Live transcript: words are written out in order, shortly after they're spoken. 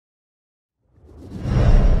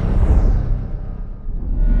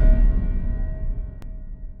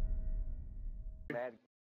Bad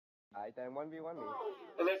guy, then 1v1 me.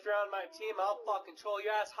 And if you're on my team, I'll fucking troll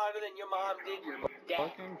your ass harder than your mom did your dad.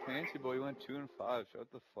 Fucking fancy boy, you went 2 and 5. Shut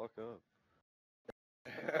the fuck up.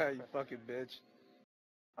 You fucking bitch.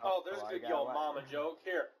 Oh, there's a good yo mama joke.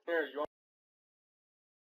 Here, you want?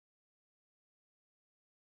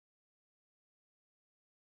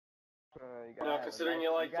 Now, considering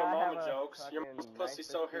you like your mama jokes, your pussy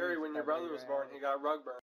so hairy when your brother was born, he got rug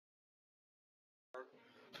burn.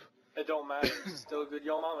 It don't matter. It's still a good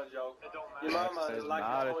yo mama joke. Your mama is like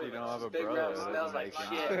a toilet. Big mouth smells like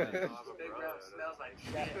shit. Big mouth smells like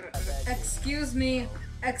shit. Excuse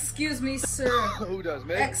me, sir. Who does,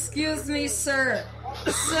 me? Excuse me, sir.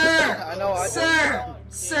 Sir. I know,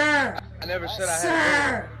 Sir. I never said I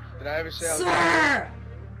had. Did I ever say I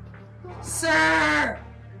was Sir.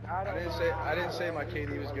 I didn't say my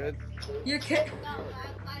KD was good. Your kid.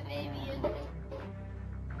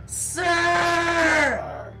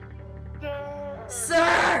 Sir.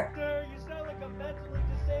 Sir! Sir, you sound like a mentally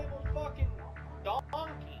disabled fucking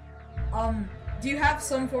donkey. Do you have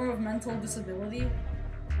some form of mental disability?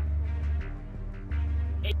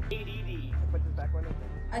 ADD.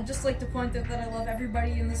 I'd just like to point out that I love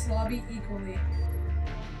everybody in this lobby equally.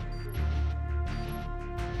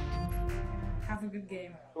 Have a good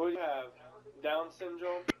game. What do you have? Down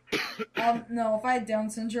syndrome? No, if I had Down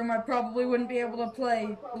syndrome, I probably wouldn't be able to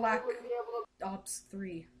play Black Ops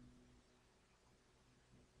 3.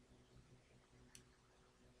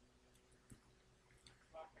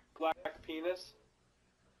 Black penis?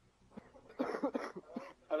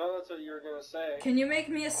 I know that's what you were gonna say. Can you make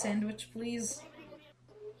me a sandwich, please?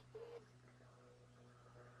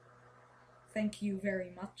 Thank you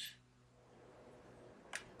very much.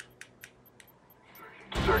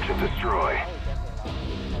 Search and destroy.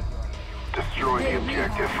 Destroy the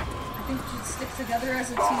objective. I think we should stick together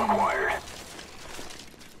as a Bomb team. acquired.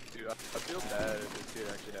 Dude, I feel bad if this dude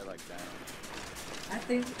actually had like down. I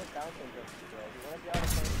think...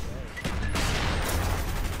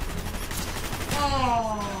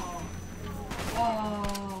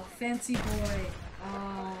 Oh, fancy boy.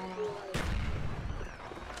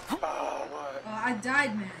 I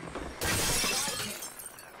died, man.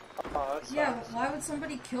 Yeah, but why would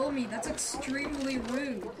somebody kill me? That's extremely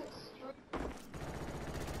rude.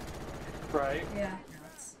 Right?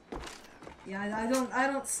 Yeah, I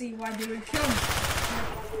don't see why they would kill me.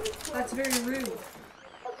 That's very rude.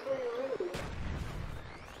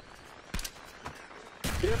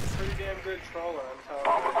 You're a pretty damn good troller, I'm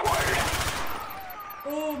Bomb telling you.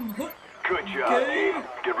 acquired. Good job, team.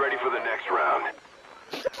 Get ready for the next round.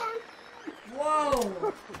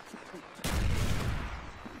 Whoa!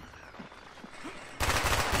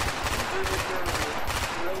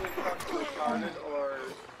 Really fucking retarded, or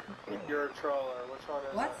you're a troller? Which one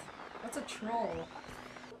is What? it? What's a troll?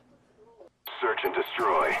 Search and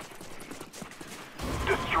destroy.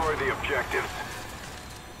 Destroy the objectives.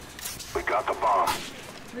 We got the bomb.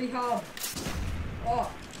 Rehab. Oh,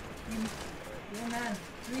 you man.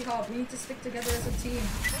 Rehab, we need to stick together as a team.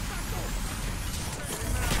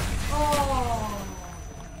 Oh.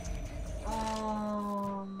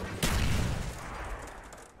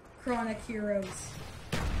 Chronic Heroes.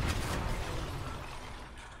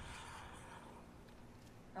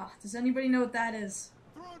 Oh, does anybody know what that is?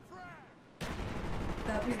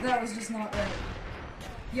 That was just not right.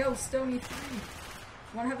 Yo, Stony 3.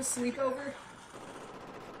 Wanna have a sleepover?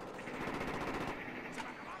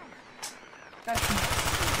 That's nice.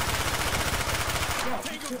 Yo,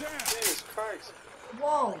 Jesus Christ.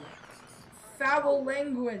 whoa! Foul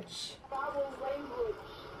language.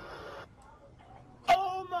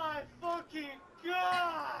 Oh my fucking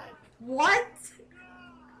god! What?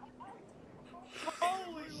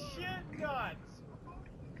 Holy shit nuts!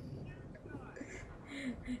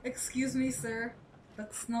 Excuse me, sir.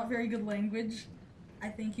 That's not very good language. I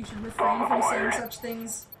think you should refrain from saying such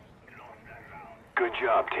things. Good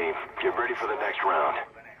job, team. Get ready for the next round.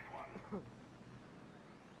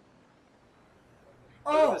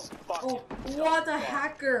 Oh, what a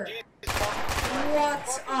hacker!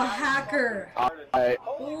 What a hacker! Alright.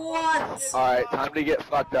 What? Alright, time to get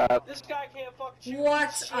fucked up. This guy can't fucking shoot.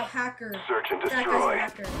 What a hacker! Search and That guy's a destroy.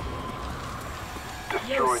 hacker.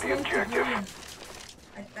 Destroy the Slink to objective. green.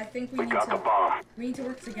 I think We got the bomb. we need to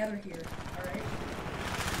work together here. All right.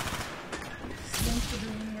 Slink to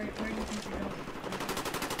green. Where do you think you're going?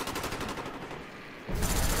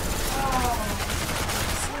 Oh,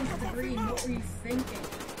 slink to green. What were you thinking?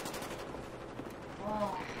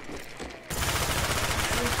 Oh.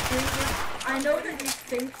 I know that you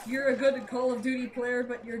think you're a good Call of Duty player,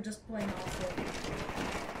 but you're just playing awful.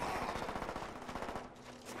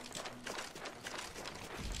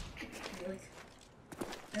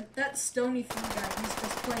 That Stony 3 guy, he's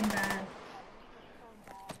just playing bad.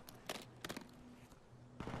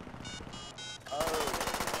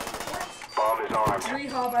 Bomb is armed.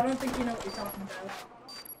 Rehob, I don't think you know what you're talking about.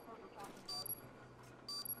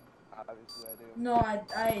 Obviously I do. No, I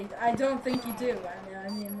don't think you do. I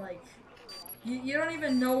mean, like, you don't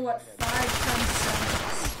even know what 5 times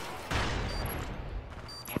 7 is.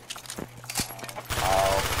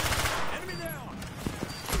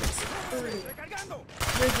 3.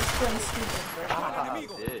 You're just playing stupid.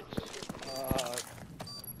 Bitch.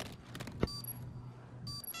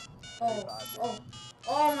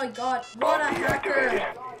 Oh my god, what a hacker!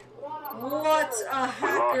 What a We lost that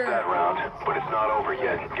hacker! round, but it's not over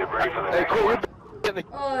yet. Get ready for the next one.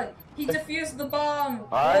 He defused the bomb!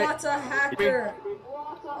 Alright. What a hacker!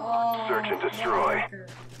 Oh, Search and what a destroy. hacker.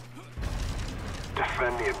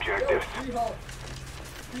 Defend the objectives. Rehob!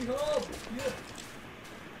 Rehob! Yeah.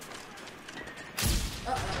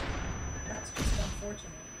 Uh-oh. That's just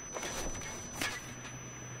unfortunate.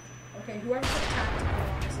 Okay, whoever put tactical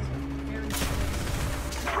on this is very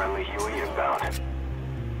serious. Friendly Huey inbound.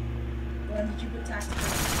 When did you put tactical on?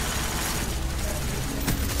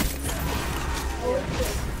 Oh, look at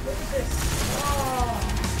this! Look at this! Oh!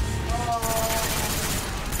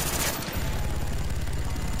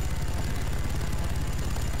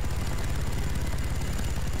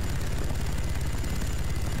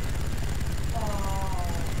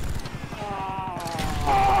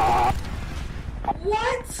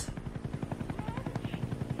 What?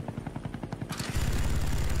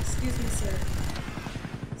 Excuse me, sir.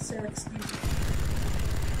 Sir, excuse me.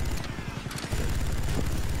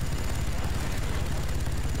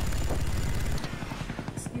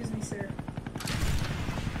 Excuse me, sir.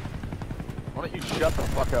 Why don't you shut the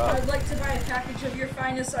fuck up? I'd like to buy a package of your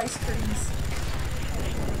finest ice creams.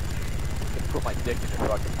 Put my dick in your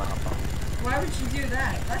fucking mouth. Why would you do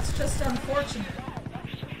that? That's just unfortunate.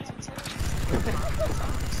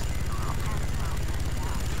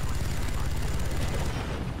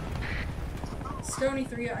 Stony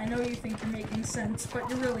 3, I know you think you're making sense, but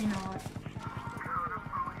you're really not.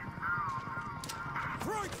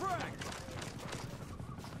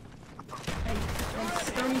 Hey,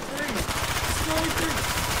 Stony 3! Stony 3!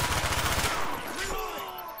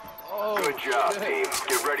 Good job, team.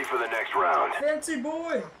 Get ready for the next round. Fancy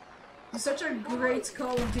boy! You're such a great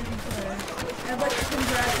Call of Duty player. I'd like to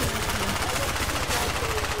congratulate you.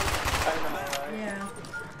 Yeah.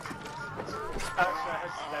 Actually, I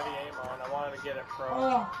had some heavy aim on. I wanted to get it pro.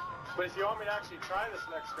 Oh, But if you want me to actually try this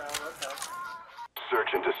next round, okay.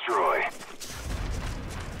 Search and destroy.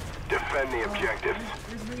 Defend the objectives.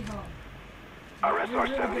 there's Rehob. Our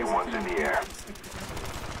SR-71's in the air.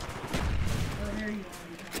 Oh, there you are.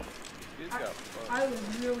 He's I, got I was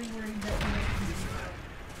really worried that you were going to do that.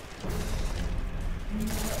 And you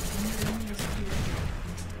know what? Neither me was here.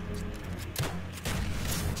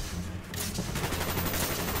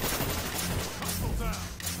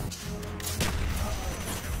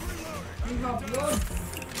 Rehob, run!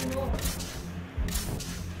 Rehob!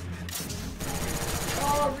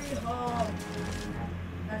 Oh, Rehob!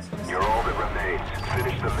 That's just... You're all that remains.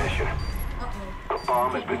 Finish the mission. Uh-oh. The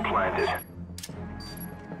bomb has been planted.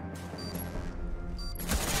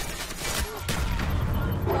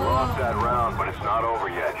 We lost that round, but it's not over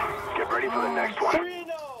yet. Get ready for the next one.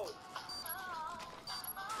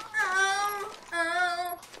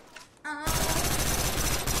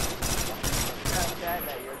 Sad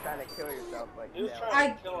that you're trying to kill yourself like He was that.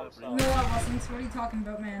 trying I to kill himself. no, I wasn't. What are you talking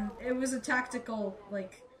about, man? It was a tactical,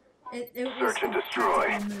 like, it was Search and a destroy.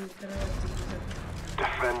 tactical move that I like to use.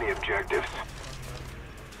 Defend the objectives.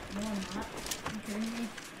 No, I'm not. Are you kidding me?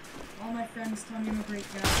 All my friends tell me I'm a great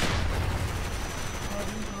guy. Oh,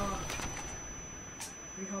 Rehob.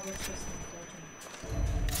 Rehob, that's just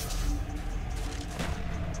unfortunate.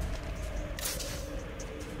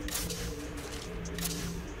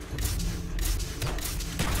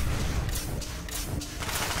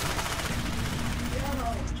 Yo,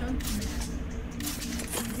 Chunky man.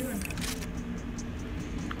 What are you doing, man?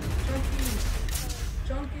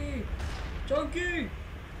 Chunky! Chunky!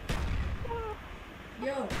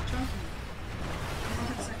 Yo, Chunky. You don't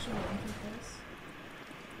have sexual intercourse?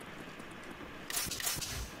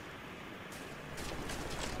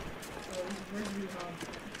 Oh, where's Rehob?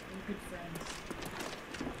 We're good friends.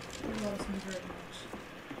 He loves me very much.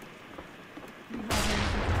 Rehob,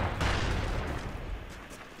 where's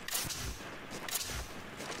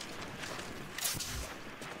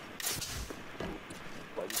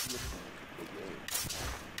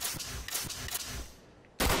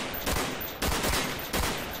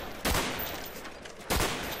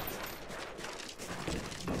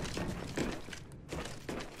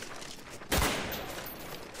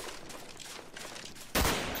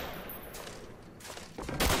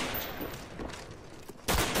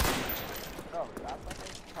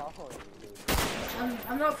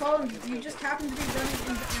I'm not following you. You just happen to be running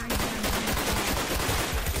in the area.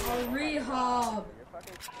 Oh, rehab.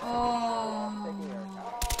 Oh.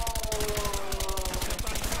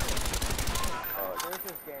 There's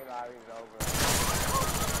this game out is over.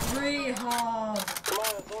 Rehab. Come on,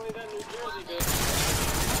 it's only that New Jersey, bitch.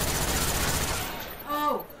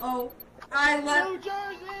 Oh. I let. New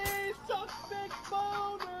Jersey, suck big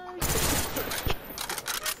boners.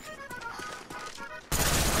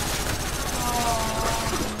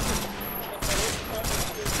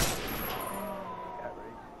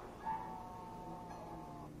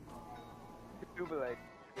 Jubilate.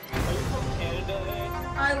 Are you from Canada, eh?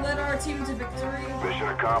 I led our team to victory. Mission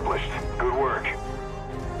accomplished. Good work. Yeah,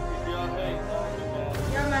 hey, man.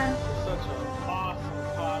 Yeah, man. You're such an awesome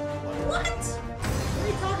cosplayer. What? What are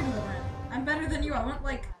you talking about, man? I'm better than you. I went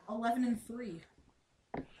like 11-3.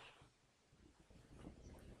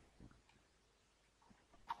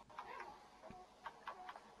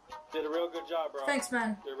 Did a real good job, bro. Thanks,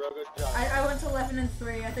 man. Did a real good job. I went to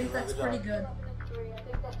 11-3. I think that's pretty good.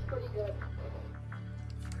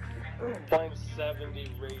 .70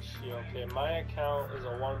 ratio. Okay, my account is a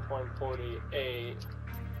 1.48.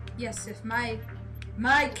 Yes, if my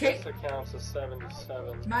This account's a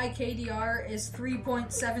 77. my KDR is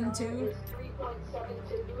 3.72.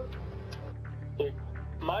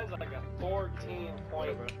 Mine's like a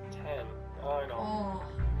 14.10. Oh, I know. Oh.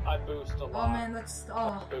 I boost a lot. Oh man, that's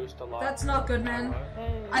I boost a lot. that's not good, man.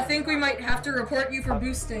 I think we might have to report you for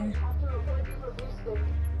boosting.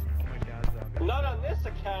 Not on this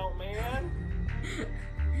account, man.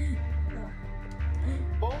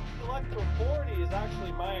 Both Electro 40 is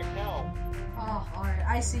actually my account. Oh, alright.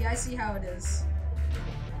 I see how it is.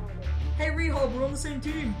 Hey Rehob, we're on the same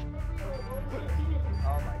team.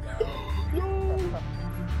 Oh my god. No,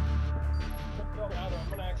 I'm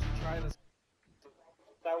gonna actually try this.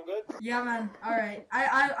 Sound good? Yeah, man. Alright.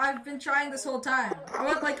 I've been trying this whole time. I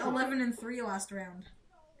went like 11-3 last round.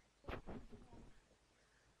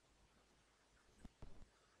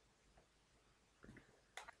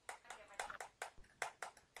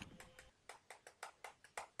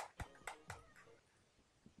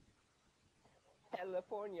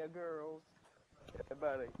 California girls. Yeah,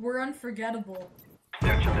 buddy. We're unforgettable.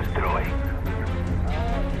 Search and destroy.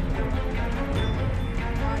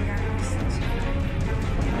 Oh yeah.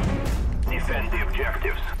 Defend the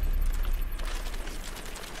objectives.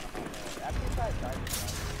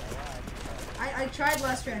 I tried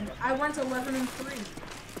last round. I went 11-3.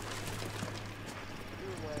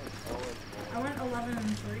 I went 11-3.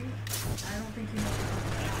 I don't think you know.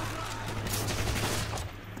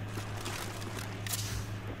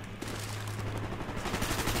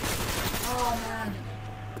 Oh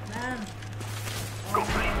man.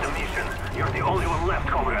 Complete the mission. You're the only one left,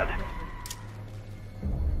 comrade.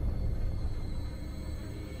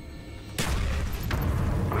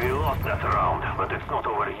 We lost that round, but it's not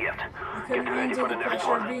over yet. I Get couldn't ready handle for the the next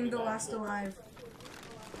pressure of one. being the last alive.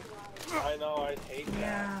 I know, I hate that.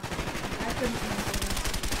 Yeah. I couldn't handle it.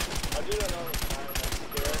 I did another time next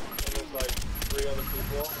year, and there's like 3 other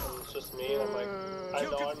people, and it's just me, and I'm like, I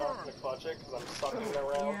know I'm not gonna clutch it, because I'm sucking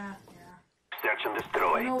around. Yeah. Search and You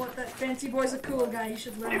destroy. know what? That fancy boy's a cool guy. You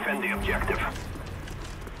should learn. Defend the objective.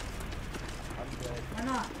 Why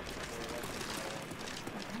not?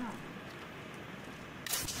 Why not?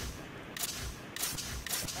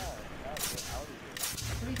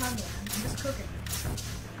 What are you talking about, man? I'm just cooking.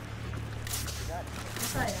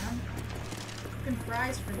 Yes, I am. Cooking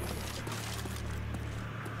fries for you.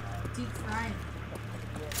 Deep frying.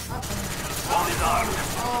 One is armed.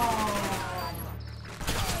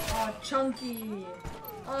 Oh, chunky.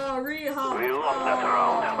 Oh, rehab. We lost that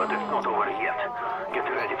round, but it's not over yet. Get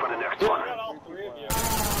ready for the next one. I got all 3 of you.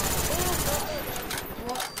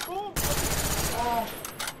 Oh, man.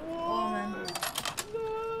 Oh, man.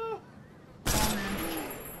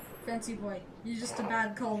 Fancy boy. You're just a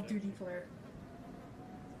bad Call of Duty player.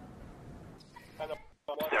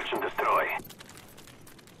 Search and destroy.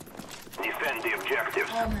 Defend the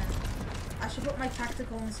objectives. Oh, man. I should put my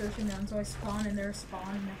tactical insertion down so I spawn in their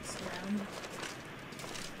spawn next round.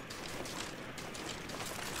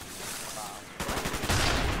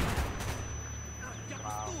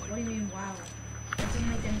 What do you mean, wow? That doesn't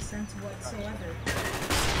make any sense whatsoever.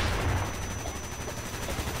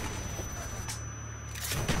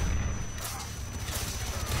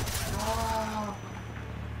 Oh,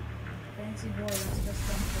 fancy boy, that's just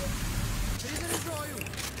something.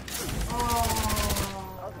 Oh.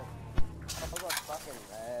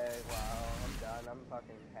 Wow, I'm done. I'm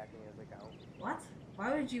fucking hacking his account. What? Why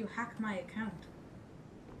would you hack my account?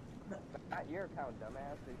 Not your account,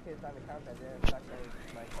 dumbass. The kid's on the account that didn't suck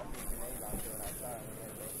my fucking grenade onto it outside and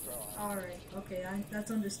then they throw on. Alright, okay,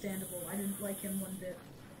 that's understandable. I didn't like him one bit.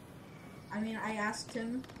 I mean, I asked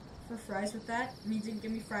him for fries with that, and he didn't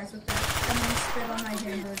give me fries with that, and then he spit on my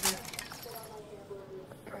hamburger.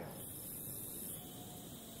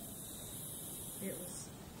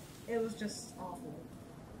 It was just awful.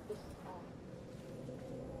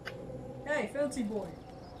 Hey, Fancy Boy!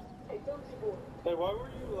 Hey, why were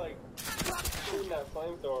you, like, shooting that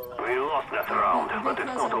flamethrower around? We lost that round, but it's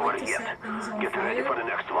Because not I over like to yet. set things on Get ready for fire. the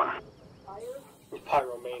next one. You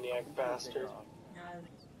pyromaniac bastard.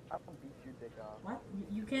 I'll beat your dick off. What?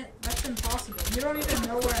 You can't, that's impossible. You don't even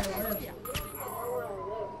know where I live.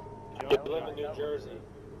 You live in New Jersey.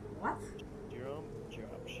 What?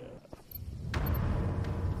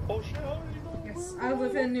 Oh shit, how do you know? Yes, I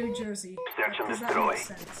live in New Jersey. Search and Does that destroy. make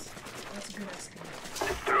sense? That's a good estimate.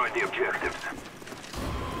 Destroy the objectives.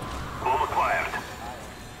 Bomb acquired.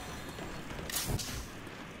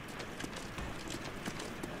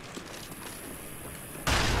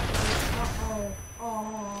 Uh-oh.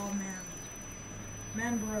 Oh, man.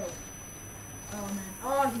 Man broke. Oh, man.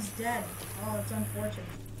 Oh, he's dead. Oh, it's unfortunate.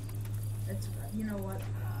 It's, you know what?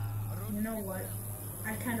 You know what?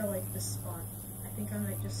 I kind of like this spot. I think I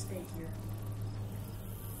might just stay here.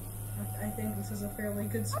 I think this is a fairly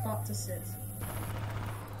good spot to sit.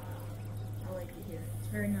 I like it here. It's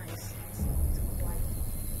very nice. It's quiet.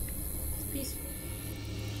 It's peaceful.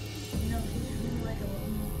 You know, peaceful like a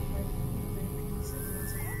peace every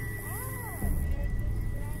once in a while.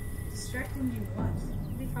 Distracting you what?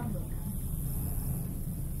 What are you talking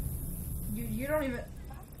about?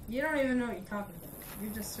 You don't even know what you're talking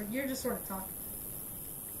about. You're just sort of talking.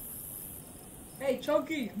 Hey,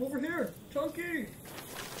 Chunky, I'm over here, Chunky.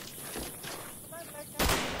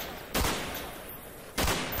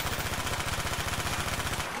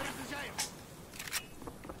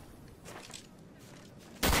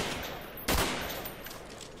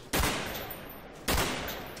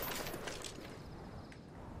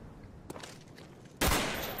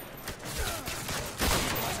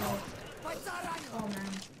 Oh man,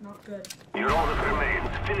 not good. You're all that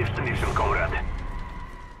remains. Finish the mission, comrade.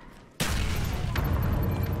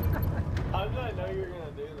 How did I know you were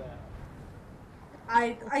gonna do that?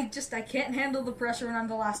 I can't handle the pressure when I'm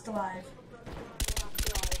the last alive.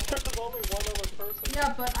 There's only one other person.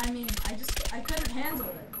 Yeah, but I mean, I couldn't handle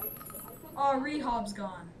it. Oh, Rehob's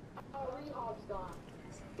gone.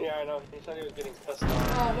 Yeah, I know. He said he was getting pissed off.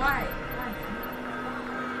 Oh, why?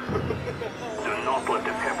 Do not let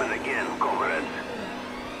this happen again, comrades.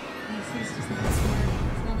 He's just not smart.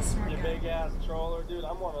 He's not a smart You guy. big ass troller, dude.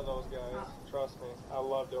 I'm one of those guys. Trust me. I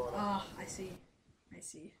love doing it. Ah, I see.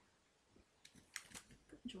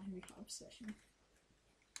 Join Rehob session.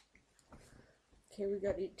 Okay, we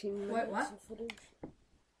got 18 minutes Wait, what? of footage.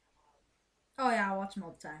 Oh yeah, I watch him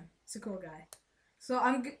all the time. He's a cool guy. So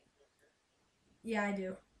yeah, I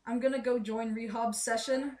do. I'm gonna go join Rehob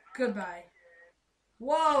session. Goodbye.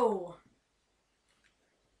 Whoa!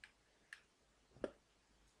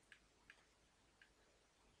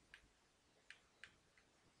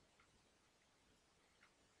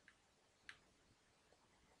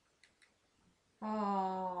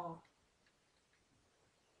 Oh.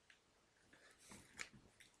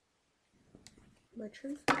 My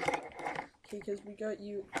turn? Okay, because we got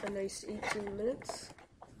you a nice 18 minutes.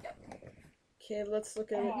 Okay, let's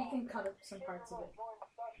look at it. We can cut up some parts of it.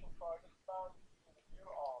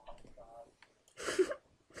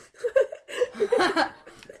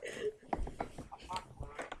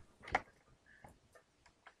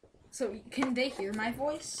 So, can they hear my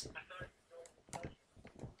voice?